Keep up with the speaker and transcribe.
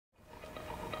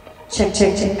Check,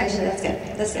 check, check. Actually, that's good.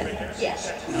 That's good. Yeah.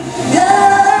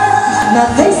 My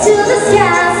face to the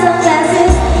sky, so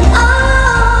that's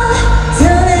all.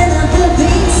 Turning up the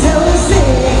beat so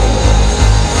sick.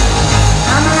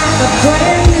 I'm like a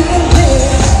brand new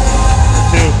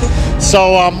bitch. So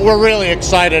we're really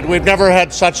excited. We've never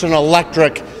had such an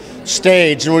electric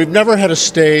stage, and we've never had a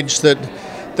stage that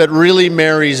really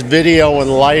marries video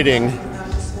and lighting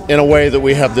in a way that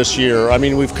we have this year. I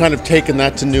mean, we've kind of taken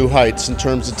that to new heights in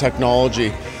terms of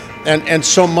technology, and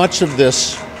so much of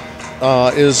this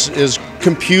is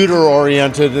computer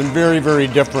oriented and very, very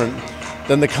different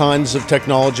than the kinds of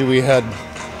technology we had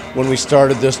when we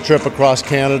started this trip across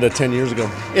Canada 10 years ago.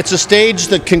 It's a stage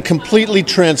that can completely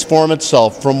transform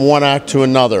itself from one act to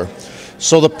another.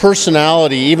 So the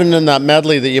personality, even in that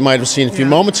medley that you might have seen a few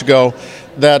moments ago,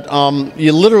 that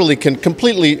you literally can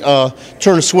completely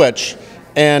turn a switch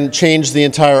and change the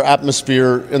entire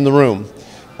atmosphere in the room.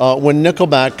 When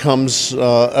Nickelback comes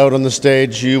out on the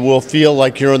stage, you will feel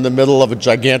like you're in the middle of a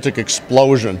gigantic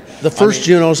explosion. The first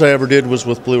Junos I ever did was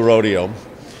with Blue Rodeo.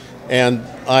 And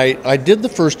I did the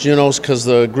first Junos because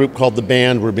the group called The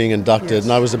Band were being inducted,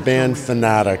 and I was a band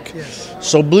fanatic.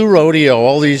 So Blue Rodeo,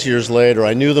 all these years later,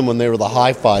 I knew them when they were the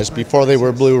Hi-Fis, before they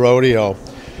were Blue Rodeo.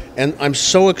 And I'm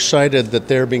so excited that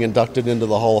they're being inducted into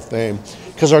the Hall of Fame,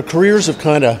 because our careers have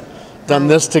kind of done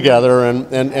this together,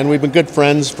 and we've been good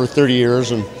friends for 30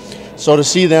 years. And so to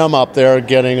see them up there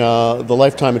getting the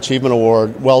Lifetime Achievement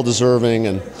Award, well-deserving,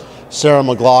 and Sarah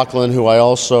McLachlan, who I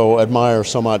also admire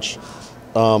so much,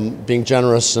 being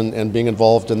generous and being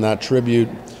involved in that tribute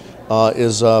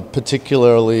is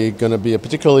particularly going to be a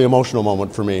particularly emotional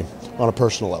moment for me on a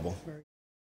personal level.